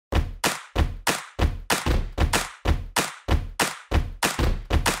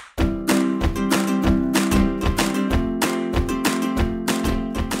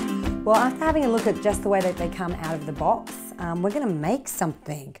Well, after having a look at just the way that they come out of the box, we're going to make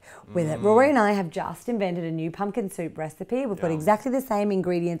something with it. Rory and I have just invented a new pumpkin soup recipe. We've got exactly the same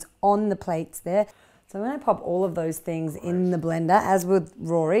ingredients on the plates there. So I'm going to pop all of those things in the blender, as with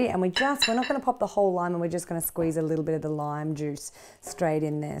Rory, and we're not going to pop the whole lime, and we're just going to squeeze a little bit of the lime juice straight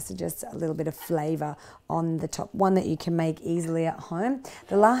in there. So just a little bit of flavour on the top, one that you can make easily at home.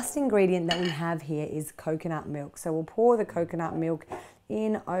 The last ingredient that we have here is coconut milk. So we'll pour the coconut milk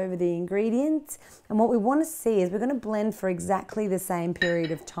in over the ingredients, and what we want to see is we're going to blend for exactly the same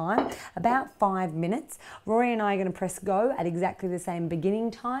period of time, about 5 minutes. Rory and I are going to press go at exactly the same beginning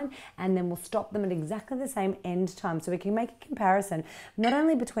time, and then we'll stop them at exactly the same end time, so we can make a comparison not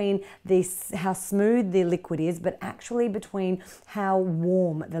only between how smooth the liquid is, but actually between how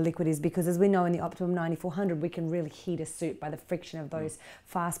warm the liquid is, because as we know in the Optimum 9400 we can really heat a soup by the friction of those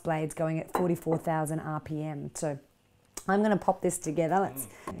fast blades going at 44,000 RPM. So I'm going to pop this together.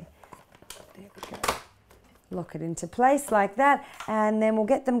 There we go. Lock it into place like that, and then we'll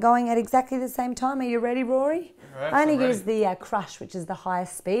get them going at exactly the same time. Are you ready, Rory? Right, I only use the crush, which is the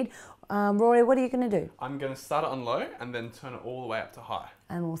highest speed. Rory, what are you going to do? I'm going to start it on low and then turn it all the way up to high.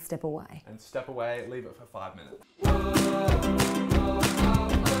 And we'll step away. And step away, leave it for 5 minutes.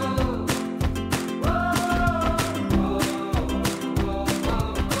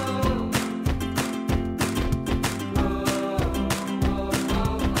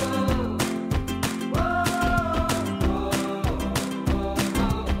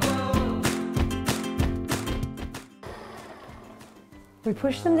 We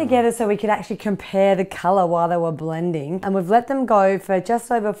pushed them together so we could actually compare the colour while they were blending, and we've let them go for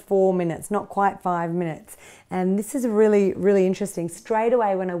just over 4 minutes, not quite 5 minutes. And this is really, really interesting. Straight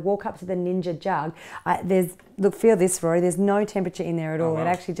away when I walk up to the Ninja jug, look, feel this, Rory, there's no temperature in there at all. Wow. It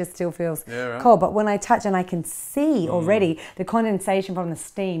actually just still feels cold. But when I touch, and I can see already the condensation from the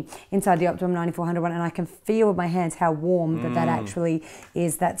steam inside the Optimum 9400 one, and I can feel with my hands how warm that actually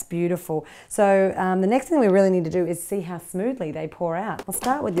is. That's beautiful. So the next thing we really need to do is see how smoothly they pour out. I'll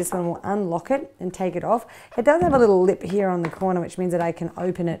start with this one. We'll unlock it and take it off. It does have a little lip here on the corner, which means that I can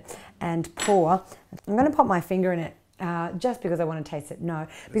open it and pour. I'm going to pop my finger in it just because I want to taste it. No,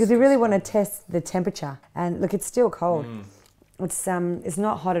 because we really want to test the temperature. And look, it's still cold. It's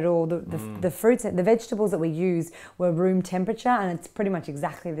not hot at all. The fruits, the vegetables that we used were room temperature, and it's pretty much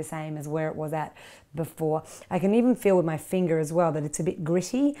exactly the same as where it was at before. I can even feel with my finger as well that it's a bit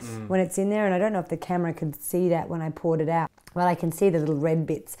gritty when it's in there, and I don't know if the camera could see that when I poured it out. Well, I can see the little red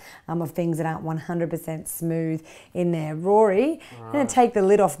bits of things that aren't 100% smooth in there. Rory, I'm going to take the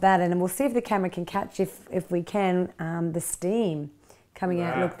lid off that, and we'll see if the camera can catch, if we can, the steam coming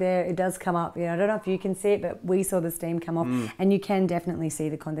out. Look there, it does come up. I don't know if you can see it, but we saw the steam come off, and you can definitely see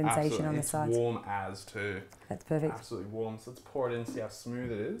the condensation on the sides. It's warm as too. That's perfect. Absolutely warm. So let's pour it in, see how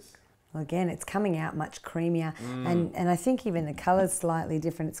smooth it is. Well, again, it's coming out much creamier, and I think even the colour's slightly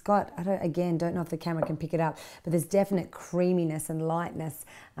different. It's got, don't know if the camera can pick it up, but there's definite creaminess and lightness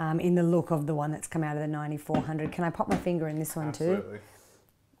in the look of the one that's come out of the 9400. Can I pop my finger in this one too? Absolutely.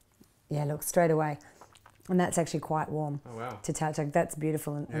 Yeah, look, straight away. And that's actually quite warm to touch. Like, that's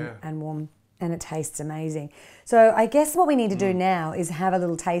beautiful and warm, and it tastes amazing. So I guess what we need to do now is have a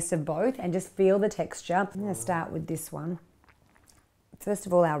little taste of both and just feel the texture. I'm going to start with this one. First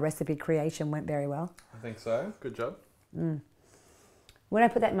of all, our recipe creation went very well. I think so. Good job. When I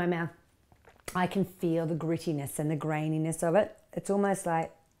put that in my mouth, I can feel the grittiness and the graininess of it. It's almost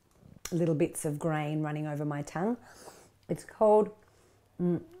like little bits of grain running over my tongue. It's cold.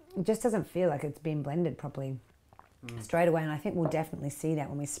 It just doesn't feel like it's been blended properly straight away, and I think we'll definitely see that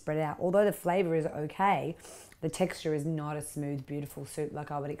when we spread it out. Although the flavour is okay, the texture is not a smooth, beautiful soup like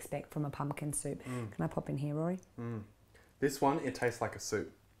I would expect from a pumpkin soup. Can I pop in here, Rory? This one, it tastes like a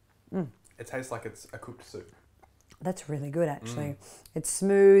soup. It tastes like it's a cooked soup. That's really good, actually. It's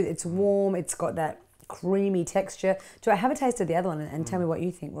smooth, it's warm, it's got that creamy texture. Do I have a taste of the other one, and tell me what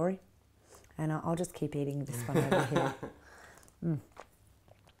you think, Rory? And I'll just keep eating this one over here.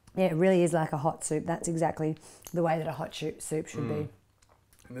 Yeah, it really is like a hot soup. That's exactly the way that a hot soup should be.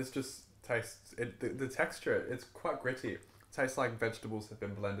 And this just tastes, the texture, it's quite gritty. It tastes like vegetables have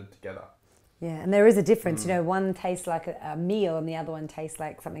been blended together. Yeah, and there is a difference. One tastes like a meal and the other one tastes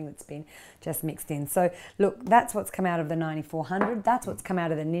like something that's been just mixed in. So look, that's what's come out of the 9400. That's what's come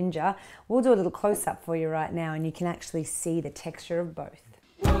out of the Ninja. We'll do a little close-up for you right now, and you can actually see the texture of both.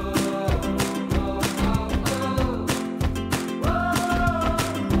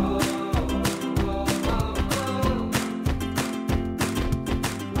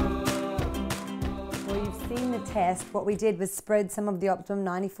 test, what we did was spread some of the Optimum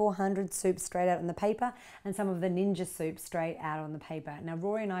 9400 soup straight out on the paper and some of the Ninja soup straight out on the paper. Now,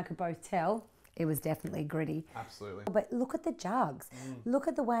 Rory and I could both tell it was definitely gritty. Absolutely. But look at the jugs. Look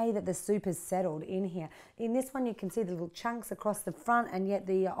at the way that the soup is settled in here. In this one, you can see the little chunks across the front, and yet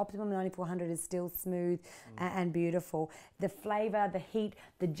the Optimum 9400 is still smooth and beautiful. The flavour, the heat,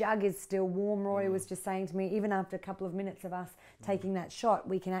 the jug is still warm. Rory was just saying to me, even after a couple of minutes of us taking that shot,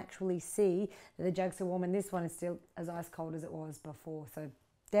 we can actually see that the jugs are warm, and this one is still as ice cold as it was before. So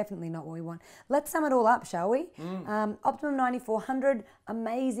definitely not what we want. Let's sum it all up, shall we? Optimum 9400,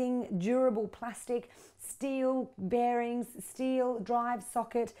 amazing, durable plastic, steel bearings, steel drive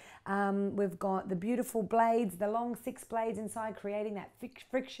socket. We've got the beautiful blades, the long 6 blades inside, creating that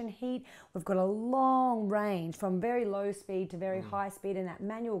friction heat. We've got a long range from very low speed to very high speed, and that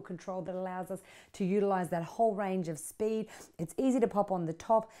manual control that allows us to utilize that whole range of speed. It's easy to pop on the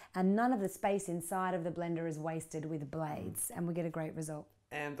top, and none of the space inside of the blender is wasted with blades, and we get a great result.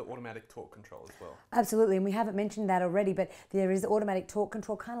 And the automatic torque control as well. Absolutely, and we haven't mentioned that already, but there is automatic torque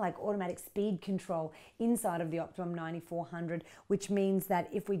control, kind of like automatic speed control inside of the Optimum 9400, which means that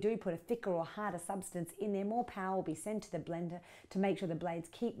if we do put a thicker or harder substance in there, more power will be sent to the blender to make sure the blades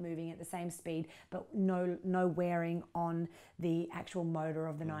keep moving at the same speed, but no wearing on the actual motor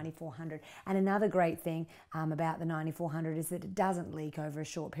of the 9400. And another great thing about the 9400 is that it doesn't leak over a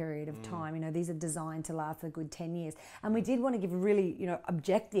short period of time. You know, these are designed to last a good 10 years. And we did want to give a really,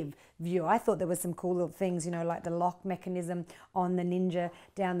 objective view. I thought there was some cool little things, like the lock mechanism on the Ninja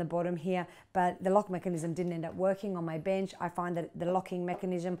down the bottom here, but the lock mechanism didn't end up working on my bench. I find that the locking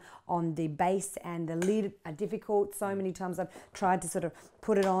mechanism on the base and the lid are difficult. So many times I've tried to sort of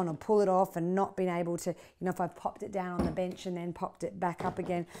put it on or pull it off and not been able to, if I've popped it down on the bench and then popped it back up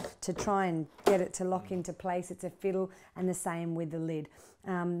again to try and get it to lock into place, it's a fiddle, and the same with the lid.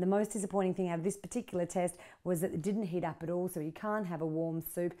 The most disappointing thing out of this particular test was that it didn't heat up at all, so you can't have a warm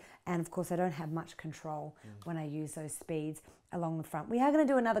soup, and of course I don't have much control when I use those speeds along the front. We are going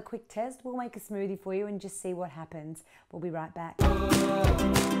to do another quick test. We'll make a smoothie for you and just see what happens. We'll be right back.